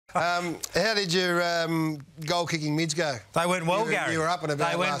How did your goal-kicking mids go? They went well, Gary. You were up and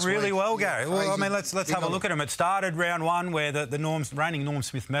about. They went really well, Gary. Well, I mean, let's have a look at them. It started round one where the reigning Norm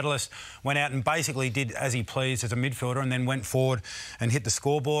Smith medalist went out and basically did as he pleased as a midfielder, and then went forward and hit the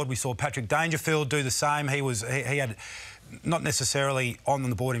scoreboard. We saw Patrick Dangerfield do the same. He had not necessarily on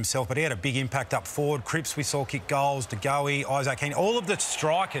the board himself, but he had a big impact up forward. Cripps we saw kick goals, DeGoey, Isaac Keane, all of the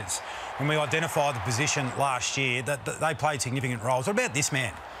strikers, when we identified the position last year, that they played significant roles. What about this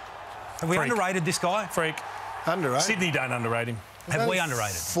man? Have we underrated this guy? Freak. Underrated? Sydney don't underrate him. Have we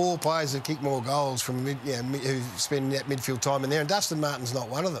underrated? 4 players that kick more goals from who spend that midfield time in there, and Dustin Martin's not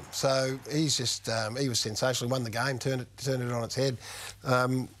one of them. So he's just he was sensational. Won the game, turned it on its head.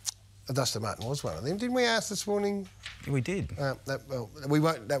 Dustin Martin was one of them. Didn't we ask this morning? We did. We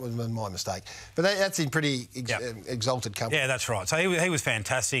won't. That was my mistake. But that's in pretty exalted company. Yeah, that's right. So he was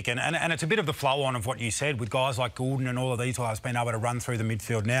fantastic, and it's a bit of the flow on of what you said with guys like Goulden and all of these guys being able to run through the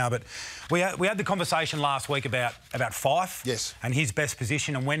midfield now. But we had the conversation last week about Fife, yes, and his best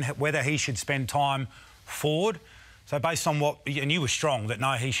position and whether he should spend time forward. So based on and you were strong that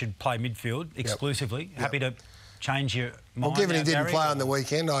no, he should play midfield exclusively. Happy to change your mind. Well, given he didn't Gary, play on the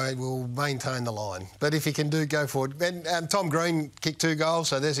weekend, I will maintain the line. But if he can go forward. And Tom Green kicked 2 goals,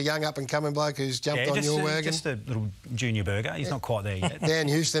 so there's a young up-and-coming bloke who's jumped on your wagon. Just a little junior burger. He's not quite there yet. Dan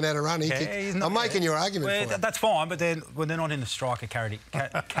Houston had a run. I'm making your argument for him. That's fine, but they're not in the striker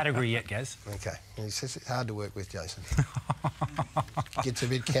category yet, Gaz. OK. He says it's hard to work with, Jason. Gets a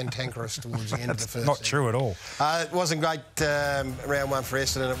bit cantankerous towards the end of the first. Not true at all. It wasn't great round one for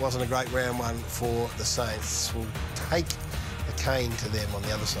Essendon. It wasn't a great round one for the Saints. We'll take the cane to them on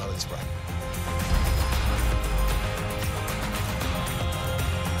the other side of this break.